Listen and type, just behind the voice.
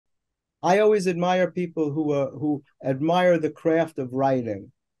I always admire people who admire the craft of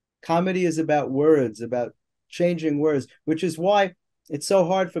writing. Comedy is about words, about changing words, which is why it's so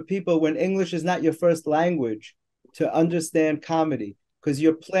hard for people when English is not your first language to understand comedy, because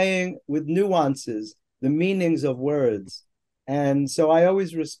you're playing with nuances, the meanings of words. And so I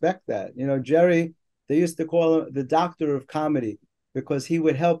always respect that. Jerry, they used to call him the doctor of comedy because he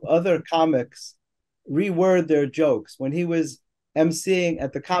would help other comics reword their jokes when he was emceeing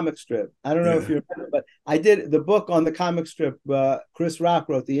at the comic strip. I don't know if Yeah, you remember, but I did the book on the comic strip. Chris Rock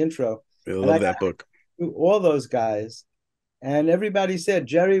wrote the intro, I and I love got that book. all those guys. And everybody said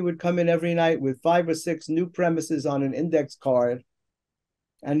Jerry would come in every night with 5 or 6 new premises on an index card,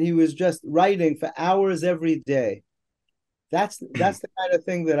 and he was just writing for hours every day. That's the kind of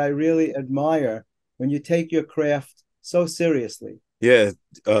thing that I really admire when you take your craft so seriously. Yeah,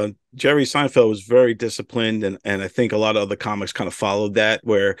 Jerry Seinfeld was very disciplined, and I think a lot of other comics kind of followed that,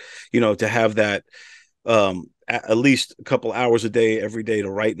 where to have that at least a couple hours a day every day to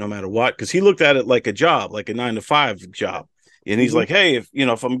write no matter what, because he looked at it like a job, like a 9 to 5 job. And he's Mm-hmm. like, hey,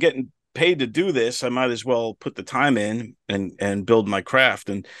 if I'm getting paid to do this, I might as well put the time in and build my craft.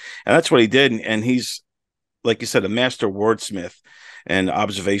 And that's what he did. And he's, like you said, a master wordsmith and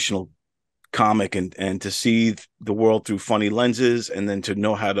observational comic, and to see the world through funny lenses, and then to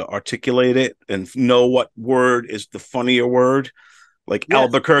know how to articulate it and know what word is the funnier word. Like Yes,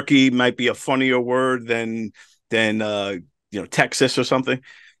 Albuquerque might be a funnier word than Texas or something.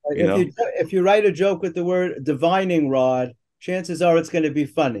 You if know, you write a joke with the word divining rod, chances are it's going to be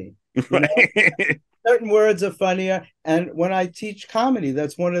funny. You know, right? certain words are funnier, and when I teach comedy,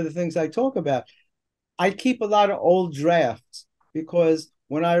 that's one of the things I talk about. I keep a lot of old drafts because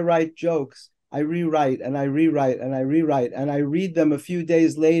when I write jokes, I rewrite and I rewrite and I rewrite and I read them a few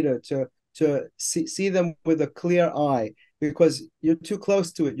days later to see them with a clear eye because you're too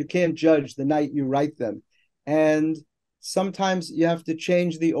close to it. You can't judge the night you write them. And sometimes you have to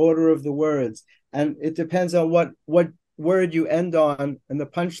change the order of the words. And it depends on what word you end on in the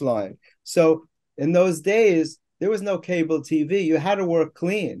punchline. So in those days, there was no cable TV. You had to work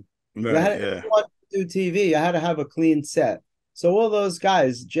clean. You Right, had to, if yeah. you want to do TV, you had to have a clean set. So all those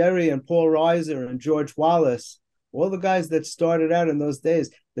guys, Jerry and Paul Reiser and George Wallace, all the guys that started out in those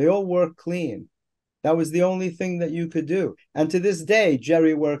days, they all work clean. That was the only thing that you could do. And to this day,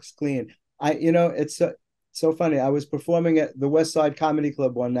 Jerry works clean. It's so funny. I was performing at the West Side Comedy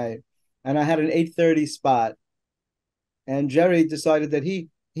Club one night, and I had an 8:30 spot, and Jerry decided that he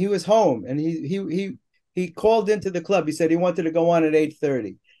was home, and he called into the club. He said he wanted to go on at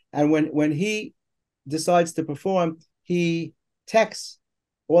 8:30, and when he decides to perform, he texts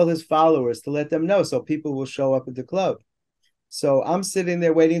all his followers to let them know so people will show up at the club. So I'm sitting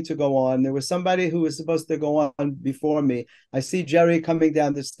there waiting to go on. There was somebody who was supposed to go on before me. I see Jerry coming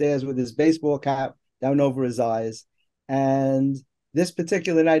down the stairs with his baseball cap down over his eyes. And this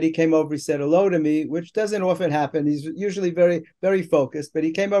particular night, he came over, he said hello to me, which doesn't often happen. He's usually very, very focused, but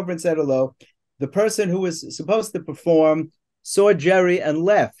he came over and said hello. The person who was supposed to perform saw Jerry and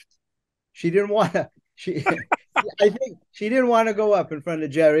left. She didn't want to, she, I think she didn't want to go up in front of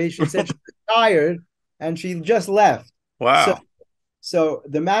Jerry. She said she was tired and she just left. So Wow. so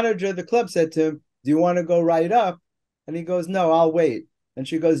the manager of the club said to him, "Do you want to go right up?" And he goes, "No, I'll wait." And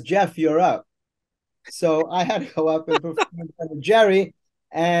she goes, "Jeff, you're up." So I had to go up and perform in front of Jerry.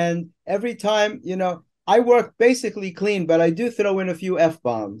 And every time, I work basically clean, but I do throw in a few F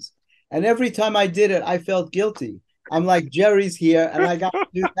bombs. And every time I did it, I felt guilty. I'm like, Jerry's here and I got to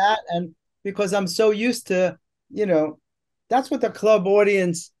do that. And because I'm so used to, you know, that's what the club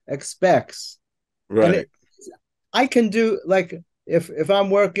audience expects. And Right, I can do like if I'm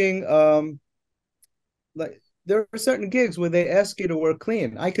working like there are certain gigs where they ask you to work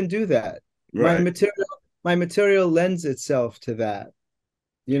clean. I can do that. My right. material my material lends itself to that.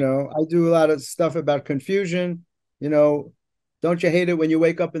 I do a lot of stuff about confusion. You know, don't you hate it when you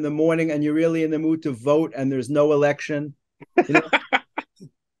wake up in the morning and you're really in the mood to vote and there's no election? You know,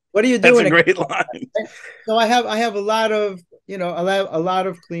 what do you do That's a in a great line. so I have a lot of a lot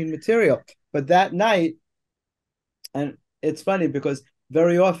of clean material. But that night, and it's funny because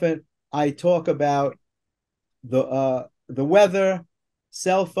very often I talk about the weather,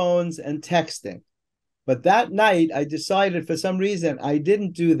 cell phones, and texting. But that night, I decided for some reason I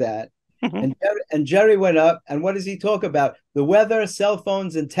didn't do that. And Jerry went up, and what does he talk about? The weather, cell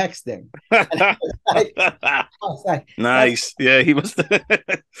phones, and texting. And I was like, Nice. Yeah, he was.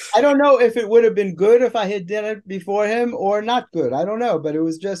 I don't know if it would have been good if I had done it before him or not good. I don't know, but it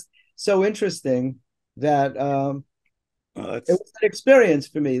was just so interesting that it That's was an experience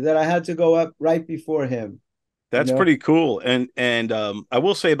for me that I had to go up right before him. You that's know, pretty cool. And I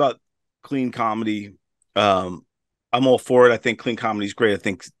will say about clean comedy. Um, I'm all for it. I think clean comedy is great. I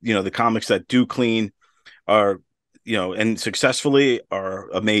think, the comics that do clean are, and successfully are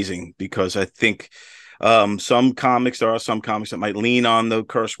amazing, because I think there are some comics that might lean on the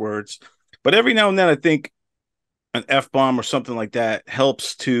curse words, but every now and then I think an F bomb or something like that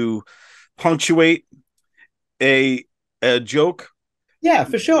helps to punctuate a a joke. Yeah,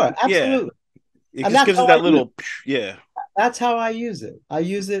 for sure. Yeah, Absolutely. it And just that's gives it how I that use little, yeah. that's how I use it. I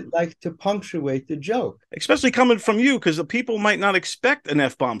use it like to punctuate the joke. Especially coming from you, because the people might not expect an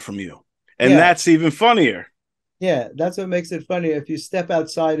F bomb from you. And Yeah. that's even funnier. Yeah, that's what makes it funny. If you step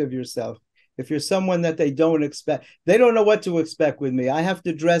outside of yourself, if you're someone that they don't expect, they don't know what to expect with me. I have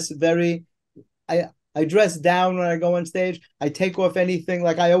to dress very, I dress down when I go on stage. I take off anything,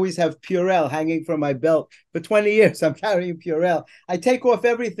 like I always have Purell hanging from my belt. For 20 years, I'm carrying Purell. I take off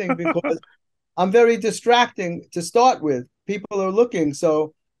everything because I'm very distracting to start with. People are looking,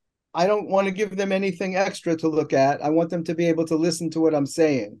 so I don't want to give them anything extra to look at. I want them to be able to listen to what I'm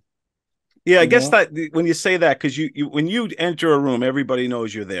saying, Yeah, I you guess know? that when you say that, because you when you enter a room, everybody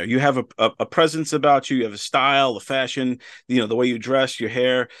knows you're there. You have a presence about you. You have a style, a fashion, the way you dress, your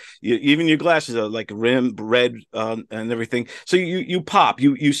hair, even your glasses are like rim red, and everything. So you pop,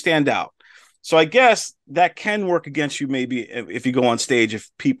 you stand out. So I guess that can work against you, maybe if you go on stage. If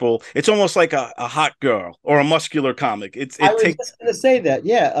people, it's almost like a hot girl or a muscular comic. I It was takes just going to say that.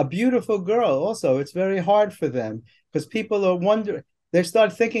 Yeah, a beautiful girl also. It's very hard for them because people are wondering, they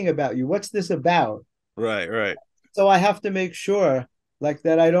start thinking about you. What's this about? right, right, So I have to make sure like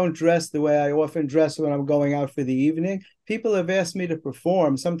that I don't dress the way I often dress when I'm going out for the evening. People have asked me to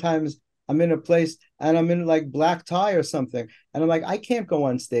perform. Sometimes I'm in a place and I'm in like black tie or something. And I'm like, I can't go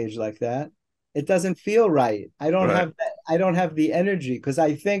on stage like that. It doesn't feel right. right. I don't have the energy because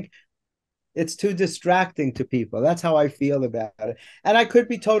I think it's too distracting to people. That's how I feel about it. And I could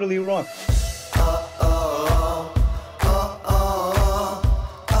be totally wrong.